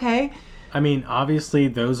like, okay. I mean, obviously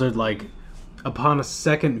those are like, upon a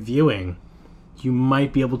second viewing, you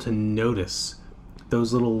might be able to notice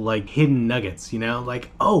those little like hidden nuggets, you know, like,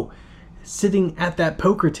 oh, sitting at that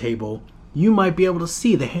poker table, you might be able to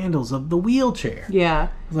see the handles of the wheelchair. Yeah.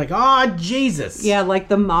 It's like, oh, Jesus. Yeah, like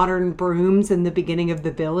the modern brooms in the beginning of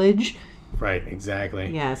The Village. Right, exactly.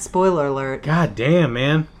 Yeah, spoiler alert. God damn,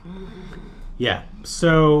 man. Yeah,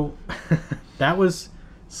 so that was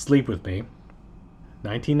Sleep With Me,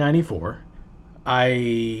 1994.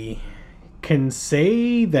 I can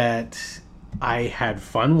say that I had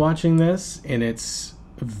fun watching this in its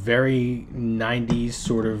very 90s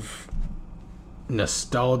sort of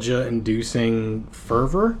nostalgia-inducing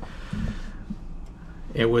fervor.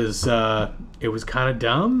 It was kind of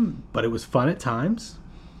dumb, but it was fun at times,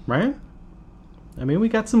 right? I mean, we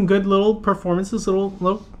got some good little performances,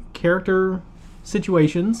 little character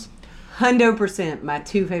situations. 100% my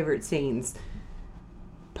two favorite scenes.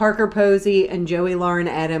 Parker Posey and Joey Lauren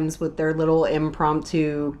Adams with their little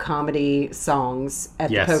impromptu comedy songs at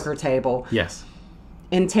the poker table. Yes.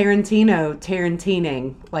 And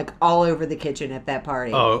Tarantining like all over the kitchen at that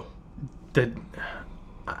party. Oh,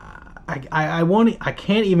 I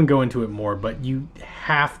can't even go into it more, but you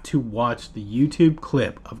have to watch the YouTube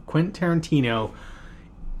clip of Quentin Tarantino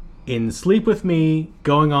in Sleep With Me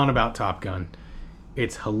going on about Top Gun.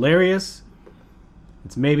 It's hilarious.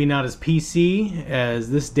 It's maybe not as PC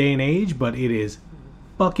as this day and age, but it is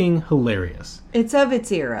fucking hilarious. It's of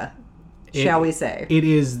its era. shall we say. It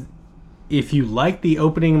is, if you like the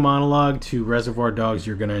opening monologue to Reservoir Dogs,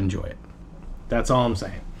 you're going to enjoy it. That's all I'm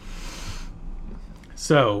saying.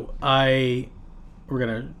 So, we're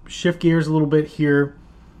going to shift gears a little bit here,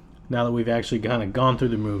 now that we've actually kind of gone through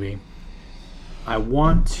the movie. I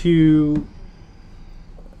want to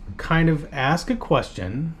kind of ask a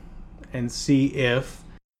question and see if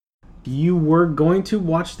you were going to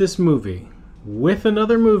watch this movie with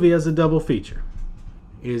another movie as a double feature.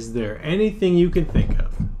 Is there anything you can think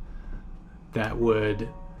of that would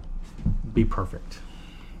be perfect?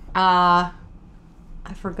 I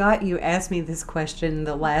forgot you asked me this question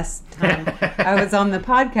the last time I was on the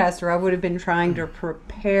podcast, or I would have been trying to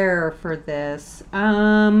prepare for this.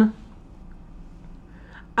 I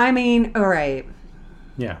mean, all right.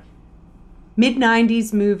 Yeah.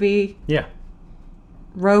 Mid-90s movie. Yeah.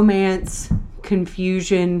 Romance,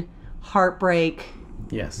 confusion, heartbreak.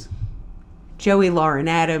 Yes. Joey Lauren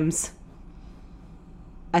Adams.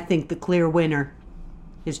 I think the clear winner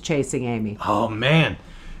is Chasing Amy. Oh, man.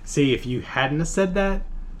 See, if you hadn't have said that,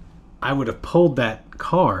 I would have pulled that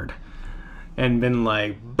card and been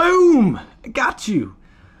like, boom, I got you.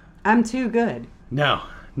 I'm too good. No,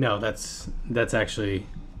 that's actually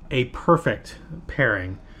a perfect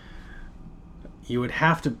pairing. You would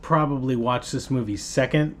have to probably watch this movie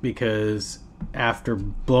second, because after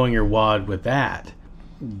blowing your wad with that,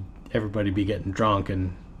 everybody be getting drunk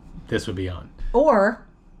and this would be on. Or.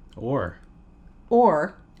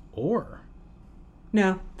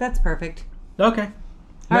 No, that's perfect. Okay.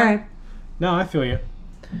 All right. No, I feel you.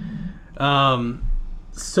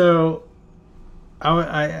 So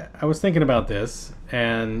I was thinking about this,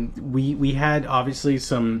 and we had obviously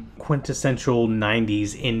some quintessential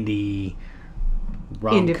 90s indie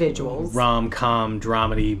individuals, rom-com,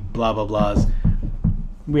 dramedy, blah blah blahs.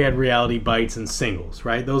 We had Reality Bites and Singles,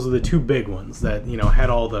 right? Those are the two big ones that, had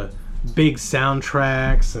all the big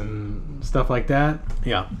soundtracks and stuff like that.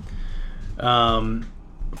 Yeah.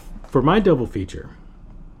 For my double feature,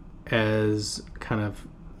 as kind of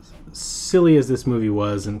silly as this movie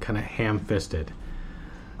was and kind of ham-fisted,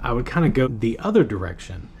 I would kind of go the other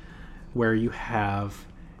direction, where you have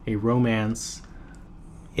a romance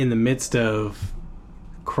in the midst of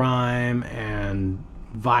crime and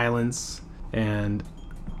violence, and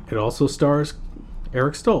it also stars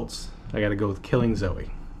Eric Stoltz. I gotta go with Killing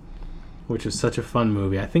Zoe, which is such a fun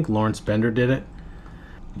movie. I think Lawrence Bender did it,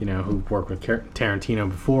 who worked with Tarantino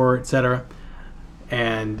before, etc.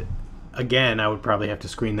 And again, I would probably have to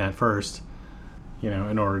screen that first,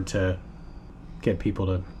 in order to get people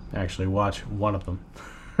to actually watch one of them.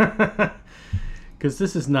 Because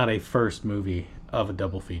this is not a first movie of a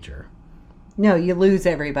double feature. No, you lose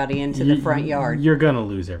everybody into the front yard. You're going to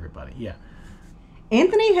lose everybody, yeah.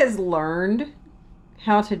 Anthony has learned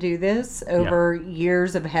how to do this over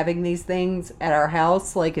years of having these things at our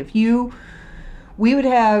house. Like, we would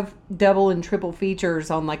have double and triple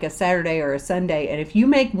features on like a Saturday or a Sunday, and if you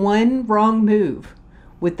make one wrong move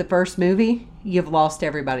with the first movie, you've lost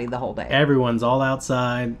everybody the whole day. Everyone's all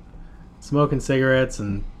outside smoking cigarettes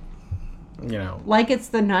and, like it's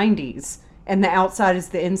the 90s and the outside is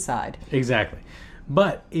the inside. Exactly.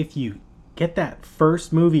 But if you get that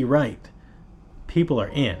first movie right, people are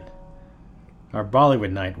in. Our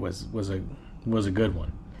Bollywood night was a good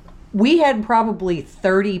one. We had probably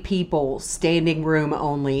 30 people standing room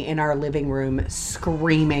only in our living room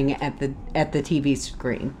screaming at the TV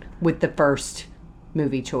screen with the first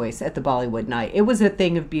movie choice at the Bollywood night. It was a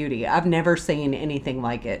thing of beauty. I've never seen anything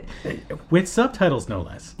like it. With subtitles, no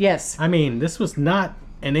less. Yes. I mean, this was not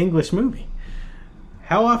an English movie.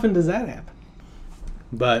 How often does that happen?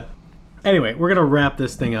 But anyway, we're going to wrap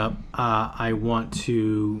this thing up. I want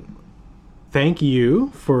to thank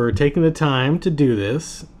you for taking the time to do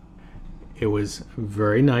this. It was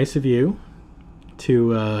very nice of you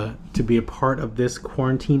to be a part of this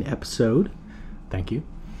quarantine episode. Thank you.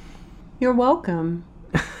 You're welcome.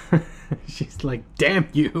 She's like, damn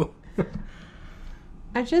you.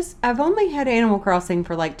 I've only had Animal Crossing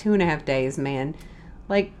for like 2.5 days, man.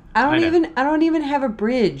 Like, I don't even have a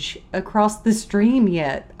bridge across the stream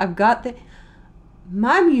yet.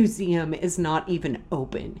 My museum is not even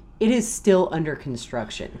open. It is still under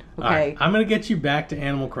construction. Okay. All right, I'm going to get you back to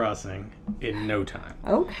Animal Crossing in no time.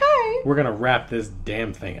 Okay. We're going to wrap this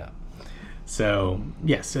damn thing up. So,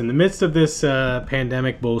 yes, in the midst of this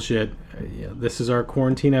pandemic bullshit, this is our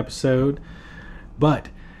quarantine episode. But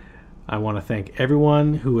I want to thank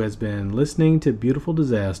everyone who has been listening to Beautiful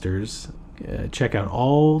Disasters. Check out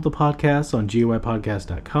all the podcasts on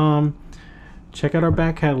GUIPodcast.com. Check out our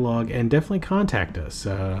back catalog and definitely contact us.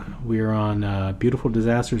 We are on Beautiful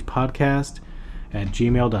Disasters Podcast at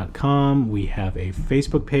gmail.com. We have a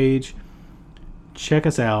Facebook page. check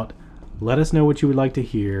us out. Let us know what you would like to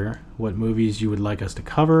hear, what movies you would like us to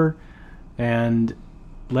cover, and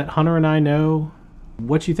let Hunter and I know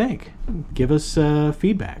what you think. Give us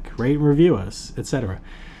feedback, rate and review us, etc.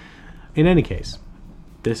 In any case,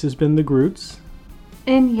 this has been The Groots.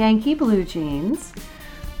 In Yankee Blue Jeans.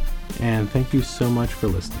 And thank you so much for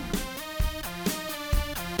listening.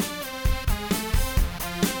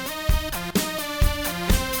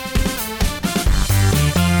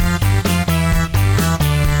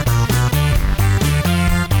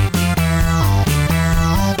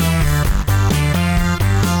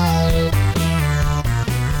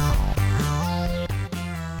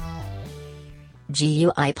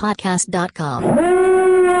 GUIPodcast.com